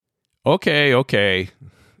Okay.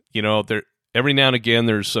 There every now and again,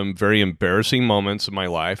 there's some very embarrassing moments in my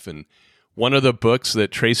life, and one of the books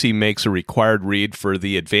that Tracy makes a required read for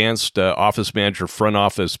the advanced office manager front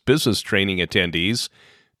office business training attendees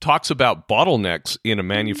talks about bottlenecks in a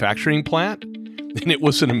manufacturing plant, and it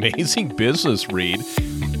was an amazing business read,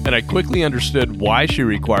 and I quickly understood why she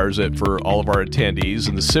requires it for all of our attendees,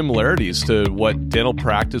 and the similarities to what dental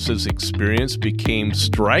practices experience became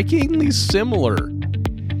strikingly similar.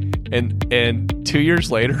 And 2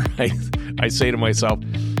 years later, I say to myself,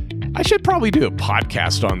 I should probably do a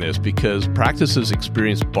podcast on this because practices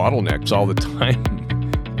experience bottlenecks all the time.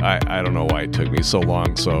 I don't know why it took me so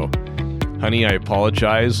long. So, honey, I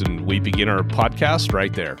apologize, and we begin our podcast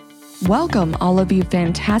right there. Welcome, all of you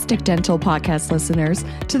fantastic dental podcast listeners,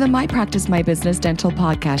 to the My Practice, My Business Dental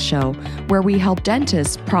Podcast Show, where we help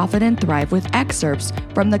dentists profit and thrive with excerpts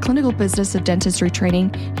from the clinical business of dentistry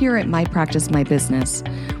training here at My Practice, My Business.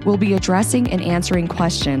 We'll be addressing and answering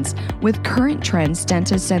questions with current trends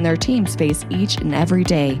dentists and their teams face each and every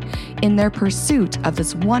day in their pursuit of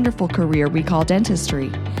this wonderful career we call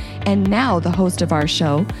dentistry. And now the host of our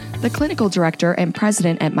show, the clinical director and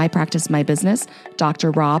president at My Practice, My Business, Dr.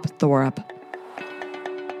 Rob Thorup.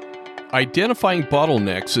 Identifying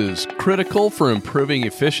bottlenecks is critical for improving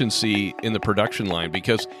efficiency in the production line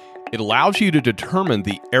because it allows you to determine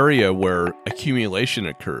the area where accumulation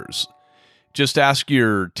occurs. Just ask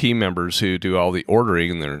your team members who do all the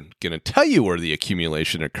ordering, and they're going to tell you where the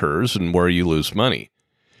accumulation occurs and where you lose money.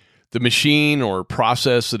 The machine or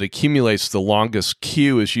process that accumulates the longest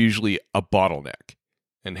queue is usually a bottleneck.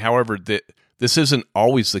 And however, this isn't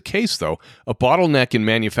always the case, though. A bottleneck in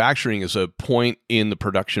manufacturing is a point in the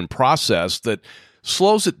production process that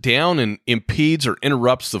slows it down and impedes or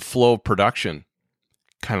interrupts the flow of production.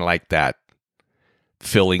 Kind of like that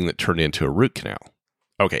filling that turned into a root canal.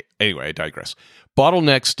 Okay, anyway, I digress.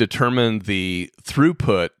 Bottlenecks determine the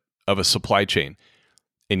throughput of a supply chain.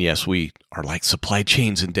 And yes, we are like supply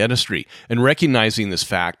chains in dentistry. And recognizing this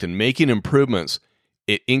fact and making improvements,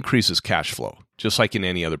 it increases cash flow, just like in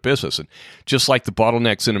any other business. And just like the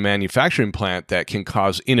bottlenecks in a manufacturing plant that can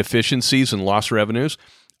cause inefficiencies and lost revenues,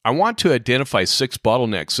 I want to identify 6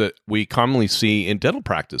 bottlenecks that we commonly see in dental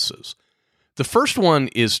practices. The first one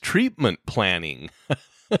is treatment planning.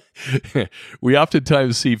 We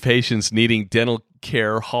oftentimes see patients needing dental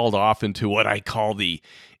care hauled off into what I call the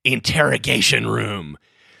interrogation room.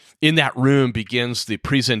 In that room begins the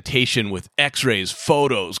presentation with x-rays,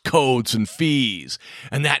 photos, codes, and fees.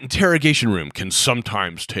 And that interrogation room can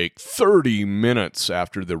sometimes take 30 minutes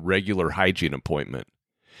after the regular hygiene appointment.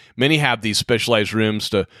 Many have these specialized rooms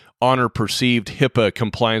to honor perceived HIPAA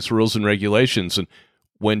compliance rules and regulations, and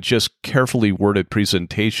when just carefully worded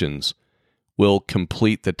presentations will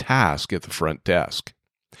complete the task at the front desk.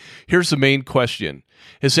 Here's the main question.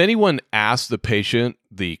 Has anyone asked the patient,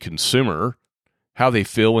 the consumer, how they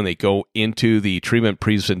feel when they go into the treatment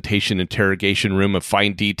presentation interrogation room of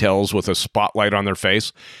fine details with a spotlight on their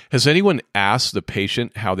face? Has anyone asked the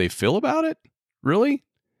patient how they feel about it? Really?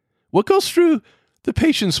 What goes through the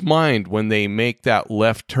patient's mind when they make that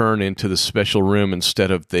left turn into the special room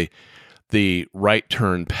instead of the right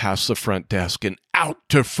turn past the front desk and out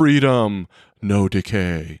to freedom, no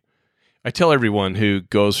decay? I tell everyone who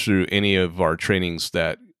goes through any of our trainings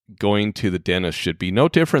that going to the dentist should be no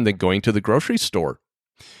different than going to the grocery store.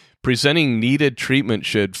 Presenting needed treatment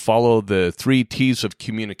should follow the 3 T's of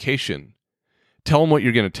communication. Tell them what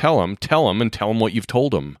you're going to tell them, and tell them what you've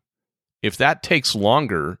told them. If that takes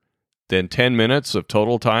longer than 10 minutes of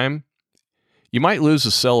total time, you might lose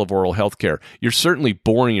a sale of oral health care. You're certainly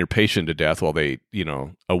boring your patient to death while they,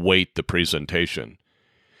 await the presentation.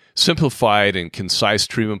 Simplified and concise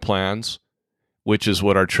treatment plans, which is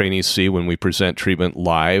what our trainees see when we present treatment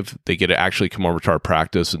live. They get to actually come over to our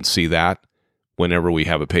practice and see that. Whenever we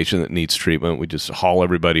have a patient that needs treatment, we just haul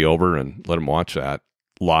everybody over and let them watch that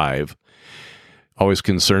live. Always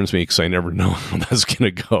concerns me because I never know how that's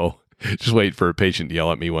going to go. Just wait for a patient to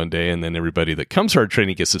yell at me one day, and then everybody that comes to our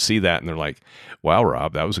training gets to see that, and they're like, wow,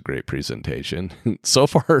 Rob, that was a great presentation. So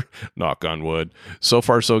far, knock on wood, so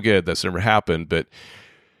far so good. That's never happened, But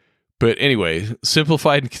anyway,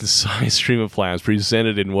 simplified and concise treatment plans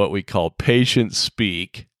presented in what we call patient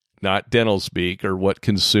speak, not dental speak, or what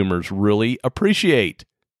consumers really appreciate.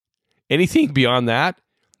 Anything beyond that,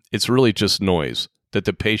 it's really just noise that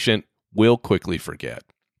the patient will quickly forget.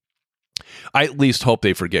 I at least hope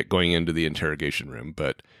they forget going into the interrogation room,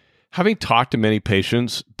 but having talked to many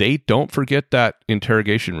patients, they don't forget that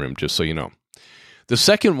interrogation room, just so you know. The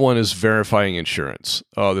second one is verifying insurance.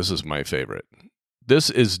 Oh, this is my favorite. This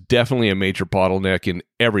is definitely a major bottleneck in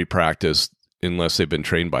every practice. unless they've been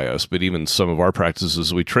trained by us, but even some of our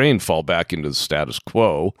practices we train fall back into the status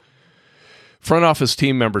quo. Front office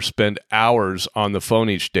team members spend hours on the phone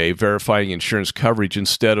each day verifying insurance coverage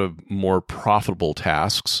instead of more profitable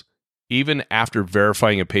tasks. Even after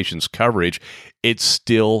verifying a patient's coverage, it's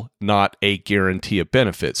still not a guarantee of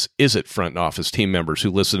benefits, is it, front office team members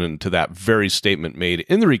who listen to that very statement made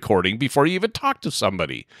in the recording before you even talk to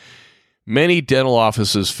somebody? Many dental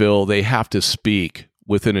offices feel they have to speak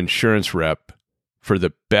with an insurance rep for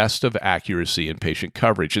the best of accuracy in patient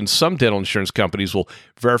coverage. And some dental insurance companies will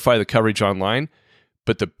verify the coverage online,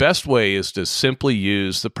 but the best way is to simply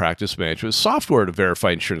use the practice management software to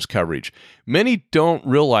verify insurance coverage. Many don't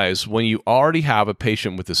realize when you already have a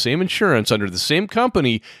patient with the same insurance under the same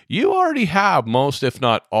company, you already have most, if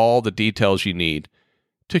not all, the details you need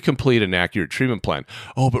to complete an accurate treatment plan.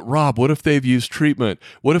 Oh, but Rob, what if they've used treatment?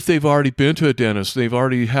 What if they've already been to a dentist? They've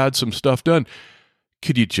already had some stuff done.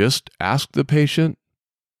 Could you just ask the patient?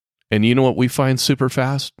 And you know what we find super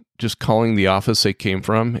fast? Just calling the office they came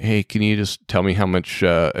from. Hey, can you just tell me how much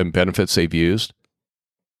benefits they've used?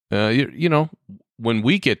 You know, when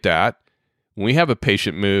we get that, when we have a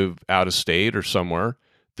patient move out of state or somewhere,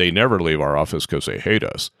 they never leave our office because they hate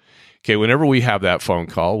us. Okay, whenever we have that phone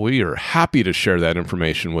call, we are happy to share that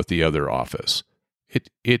information with the other office.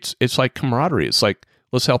 It's like camaraderie. It's like,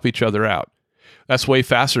 let's help each other out. That's way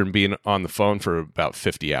faster than being on the phone for about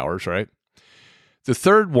 50 hours, right? The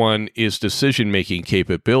third one is decision-making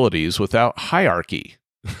capabilities without hierarchy.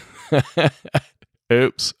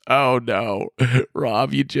 Oops. Oh, no.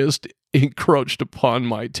 Rob, you just encroached upon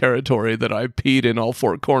my territory that I peed in all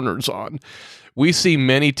four corners on. We see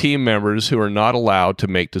many team members who are not allowed to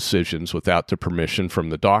make decisions without the permission from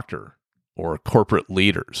the doctor or corporate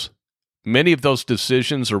leaders. Many of those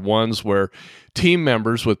decisions are ones where team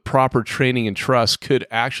members with proper training and trust could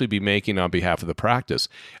actually be making on behalf of the practice.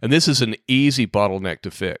 And this is an easy bottleneck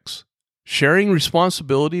to fix. Sharing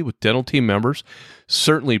responsibility with dental team members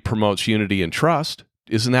certainly promotes unity and trust.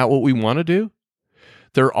 Isn't that what we want to do?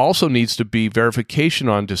 There also needs to be verification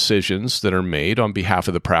on decisions that are made on behalf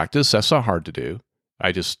of the practice. That's not hard to do.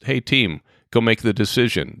 Hey, team, go make the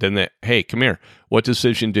decision. Then hey, come here. What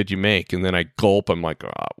decision did you make? And then I gulp. I'm like,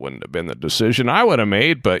 it wouldn't have been the decision I would have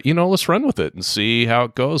made, but let's run with it and see how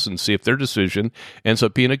it goes and see if their decision ends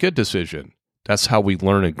up being a good decision. That's how we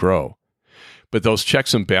learn and grow. But those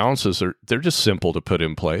checks and balances they're just simple to put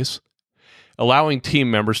in place. Allowing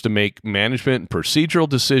team members to make management and procedural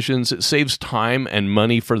decisions, it saves time and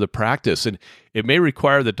money for the practice. And it may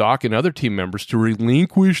require the doc and other team members to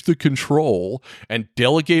relinquish the control and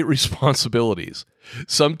delegate responsibilities.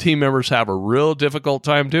 Some team members have a real difficult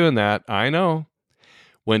time doing that. I know.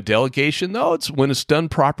 When delegation, though, when it's done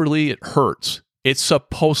properly, it hurts. It's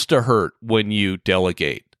supposed to hurt when you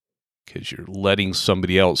delegate because you're letting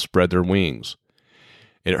somebody else spread their wings.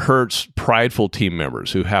 It hurts prideful team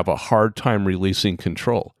members who have a hard time releasing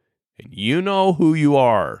control. And you know who you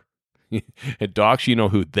are. And docs, you know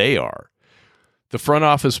who they are. The front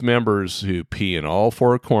office members who pee in all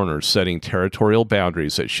four corners, setting territorial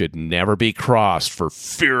boundaries that should never be crossed for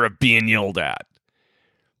fear of being yelled at.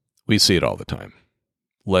 We see it all the time.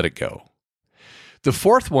 Let it go. The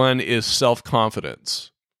fourth one is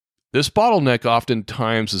self-confidence. This bottleneck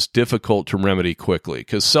oftentimes is difficult to remedy quickly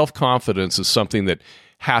because self-confidence is something that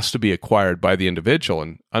has to be acquired by the individual,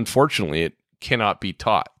 and unfortunately, it cannot be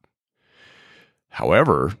taught.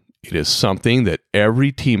 However, it is something that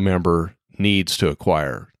every team member needs to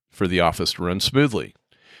acquire for the office to run smoothly.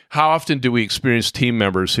 How often do we experience team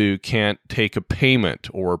members who can't take a payment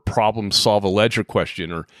or problem-solve a ledger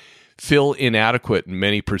question or feel inadequate in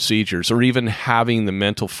many procedures or even having the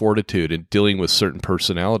mental fortitude in dealing with certain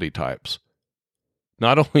personality types?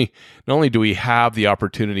 Not only do we have the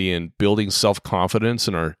opportunity in building self-confidence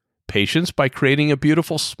in our patients by creating a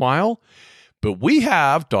beautiful smile, but we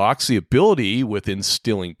have, docs, the ability with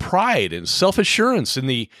instilling pride and self-assurance in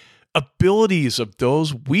the abilities of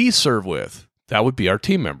those we serve with. That would be our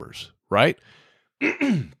team members, right?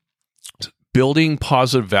 Building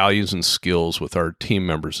positive values and skills with our team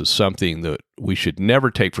members is something that we should never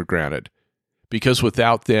take for granted because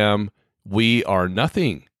without them, we are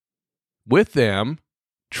nothing. With them,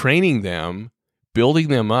 training them, building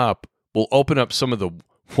them up will open up some of the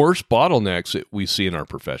worst bottlenecks that we see in our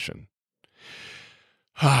profession.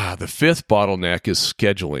 The fifth bottleneck is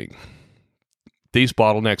scheduling. These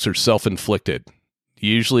bottlenecks are self-inflicted,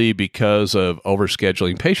 usually because of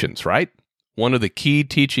overscheduling patients, right? One of the key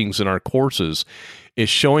teachings in our courses is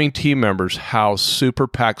showing team members how super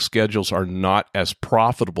packed schedules are not as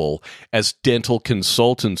profitable as dental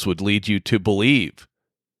consultants would lead you to believe.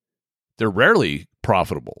 They're rarely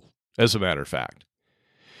profitable, as a matter of fact.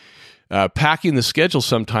 Packing the schedule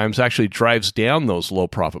sometimes actually drives down those low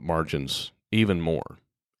profit margins even more.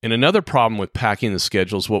 And another problem with packing the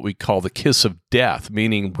schedule is what we call the kiss of death,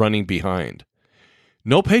 meaning running behind.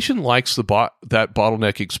 No patient likes that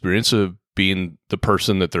bottleneck experience of being the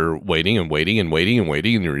person that they're waiting in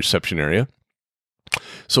the reception area.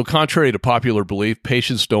 So contrary to popular belief,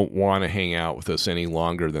 patients don't want to hang out with us any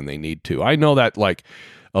longer than they need to. I know that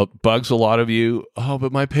bugs a lot of you. Oh,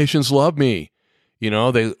 but my patients love me.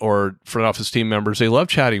 Or front office team members, they love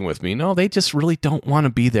chatting with me. No, they just really don't want to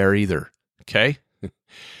be there either. Okay.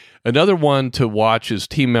 Another one to watch is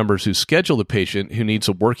team members who schedule the patient who needs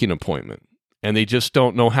a working appointment, and they just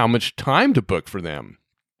don't know how much time to book for them.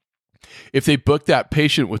 If they book that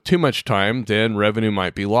patient with too much time, then revenue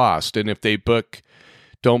might be lost. And if they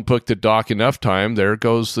don't book the doc enough time, there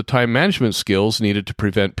goes the time management skills needed to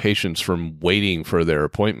prevent patients from waiting for their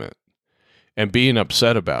appointment and being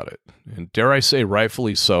upset about it. And dare I say,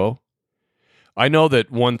 rightfully so. I know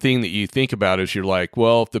that one thing that you think about is you're like,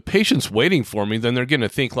 well, if the patient's waiting for me, then they're going to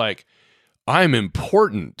think like, I'm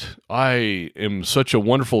important. I am such a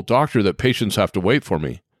wonderful doctor that patients have to wait for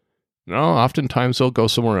me. No, oftentimes they'll go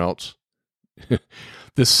somewhere else.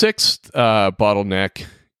 The sixth bottleneck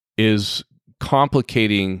is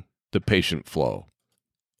complicating the patient flow.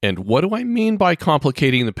 And what do I mean by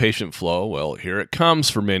complicating the patient flow? Well, here it comes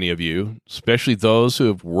for many of you, especially those who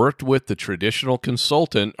have worked with the traditional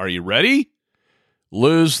consultant. Are you ready?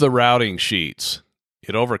 Lose the routing sheets.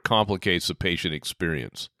 It overcomplicates the patient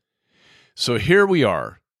experience. So here we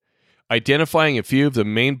are, identifying a few of the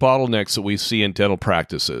main bottlenecks that we see in dental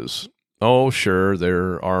practices. Oh, sure,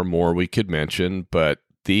 there are more we could mention, but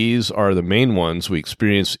these are the main ones we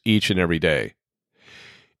experience each and every day.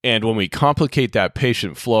 And when we complicate that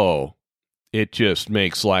patient flow, it just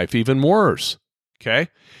makes life even worse. Okay?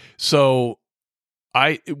 So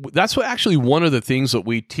that's actually one of the things that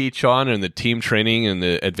we teach on in the team training and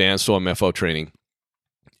the advanced OMFO training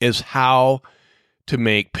is how to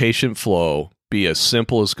make patient flow be as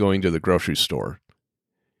simple as going to the grocery store.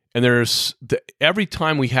 And every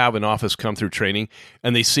time we have an office come through training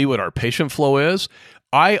and they see what our patient flow is,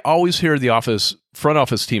 I always hear the front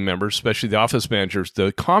office team members, especially the office managers,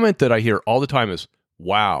 the comment that I hear all the time is,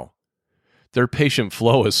 wow, their patient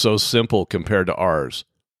flow is so simple compared to ours.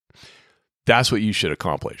 That's what you should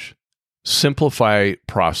accomplish. Simplify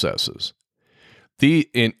processes.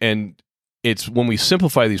 And it's when we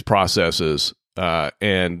simplify these processes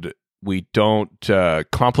and we don't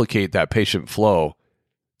complicate that patient flow,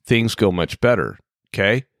 things go much better.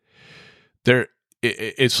 Okay?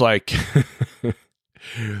 It's like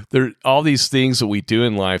there are all these things that we do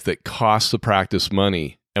in life that cost the practice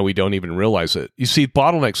money, and we don't even realize it. You see,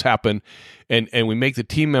 bottlenecks happen, and we make the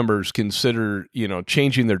team members consider,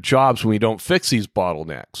 changing their jobs when we don't fix these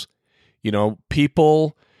bottlenecks.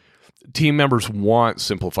 Team members want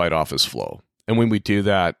simplified office flow, and when we do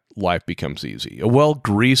that, life becomes easy. A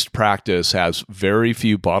well-greased practice has very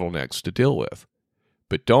few bottlenecks to deal with,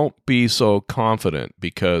 but don't be so confident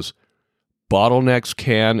because bottlenecks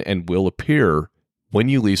can and will appear when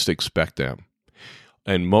you least expect them.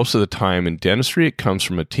 And most of the time in dentistry, it comes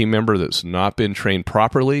from a team member that's not been trained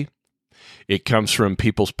properly. It comes from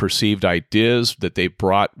people's perceived ideas that they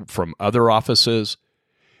brought from other offices.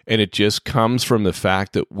 And it just comes from the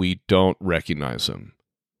fact that we don't recognize them.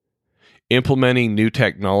 Implementing new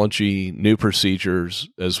technology, new procedures,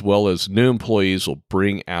 as well as new employees will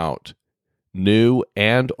bring out new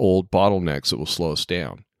and old bottlenecks that will slow us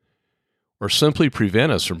down or simply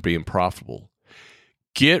prevent us from being profitable.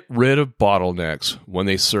 Get rid of bottlenecks when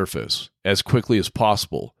they surface as quickly as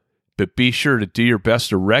possible, but be sure to do your best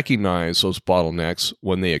to recognize those bottlenecks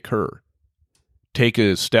when they occur. Take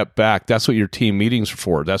a step back. That's what your team meetings are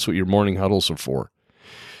for. That's what your morning huddles are for.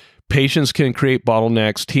 Patients can create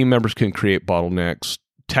bottlenecks. Team members can create bottlenecks.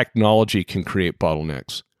 Technology can create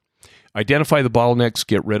bottlenecks. Identify the bottlenecks,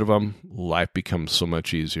 get rid of them. Life becomes so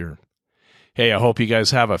much easier. Hey, I hope you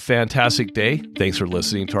guys have a fantastic day. Thanks for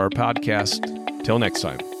listening to our podcast. Till next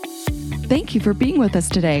time. Thank you for being with us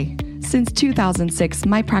today. Since 2006,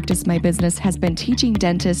 My Practice, My Business has been teaching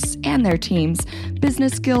dentists and their teams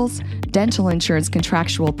business skills, dental insurance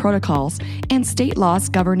contractual protocols, and state laws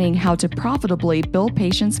governing how to profitably bill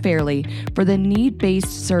patients fairly for the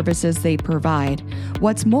need-based services they provide.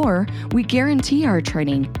 What's more, we guarantee our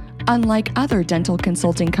training, unlike other dental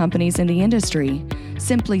consulting companies in the industry.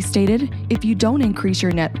 Simply stated, if you don't increase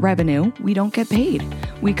your net revenue, we don't get paid.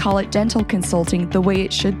 We call it dental consulting the way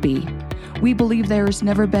it should be. We believe there has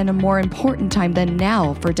never been a more important time than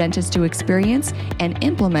now for dentists to experience and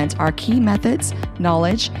implement our key methods,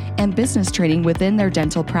 knowledge, and business training within their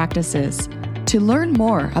dental practices. To learn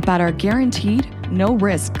more about our guaranteed,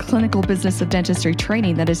 no-risk clinical business of dentistry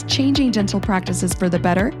training that is changing dental practices for the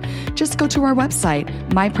better, just go to our website,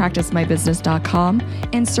 mypracticemybusiness.com,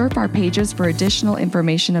 and surf our pages for additional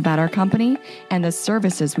information about our company and the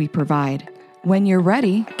services we provide. When you're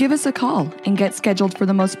ready, give us a call and get scheduled for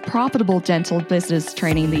the most profitable dental business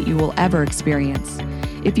training that you will ever experience.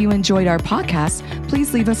 If you enjoyed our podcast,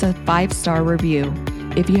 please leave us a 5-star review.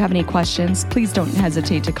 If you have any questions, please don't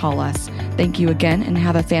hesitate to call us. Thank you again and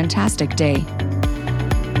have a fantastic day.